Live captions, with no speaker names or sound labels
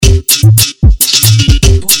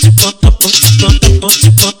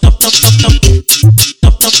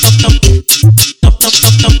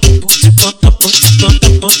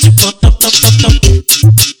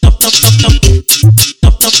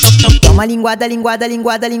linguada, linguada,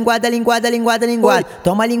 linguada, linguada, linguada, linguada, linguada.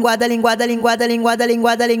 Toma linguada, linguada, linguada, linguada,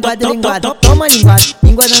 linguada, linguada, linguada. Toma linguada,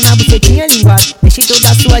 linguada na bucetinha, linguada. Mexe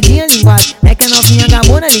toda suadinha, linguada. É que a novinha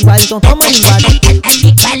gamona, linguada, então toma linguada.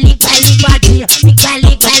 Linguadinha, linguadinha,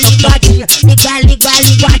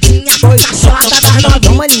 linguadinha. Caçota das novinhas.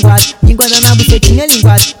 Toma linguada, linguada na bucetinha,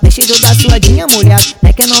 linguada. Mexe toda suadinha, molhada.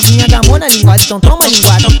 É que a novinha gamona, linguada, então toma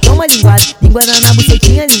linguada. Toma linguada, linguada na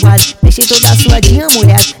bucetinha, linguada. Mexe toda suadinha,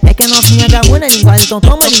 molhada. É que a novinha gamona, linguada, então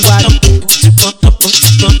toma linguada.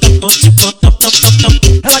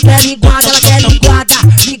 Ela quer linguada, ela quer linguada.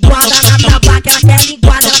 Linguada na tabaca, ela quer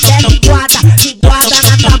linguada, ela quer linguada. Linguada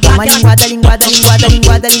na tabaca. Toma linguada, linguada, linguada,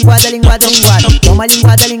 linguada, linguada, linguada, linguada. Toma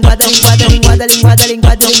linguada, linguada, linguada, linguada, linguada,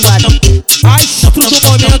 linguada, linguada. Astro do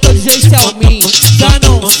momento é DJ Selminho. Já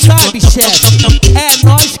não sabe, chefe? É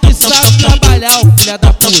nós que sabe trabalhar, o filho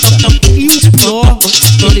da puta. E o pior,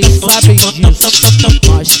 eles sabem disso.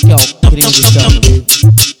 Nós que é o crime do Selminho.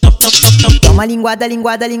 Toma linguada,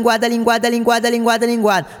 linguada, linguada, linguada, linguada, linguada,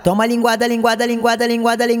 linguada. Toma linguada, linguada, linguada,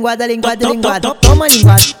 linguada, linguada, linguada, linguada. Toma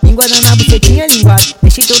linguada, linguada na bucetinha, linguada.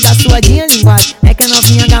 Mexe toda suadinha, linguada. É que a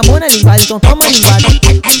novinha gamona, linguada, então toma linguada.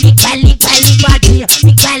 Linguadinha,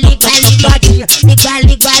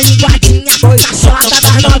 linguadinha. Caçota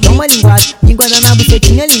das novinhas. Toma linguada, linguada na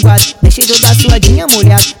bucetinha, linguada. Mexe toda suadinha,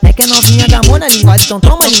 molhada. É que a novinha gamona, linguada, então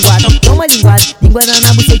toma linguada. Toma linguada, linguada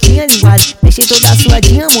na bucetinha, linguada. Mexe toda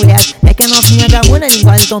suadinha, molhada. É que a novinha gamona,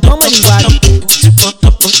 linguada, então toma linguada.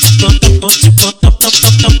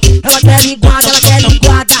 Ela quer linguada, ela quer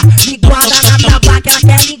linguada. Linguada na tabaca, ela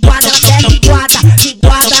quer linguada, ela quer linguada.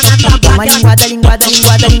 Linguada na tabaca. Toma linguada, linguada,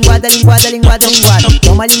 linguada, linguada, linguada, linguada, linguada.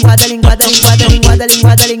 Toma linguada, linguada, linguada, linguada,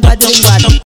 linguada, linguada, linguada.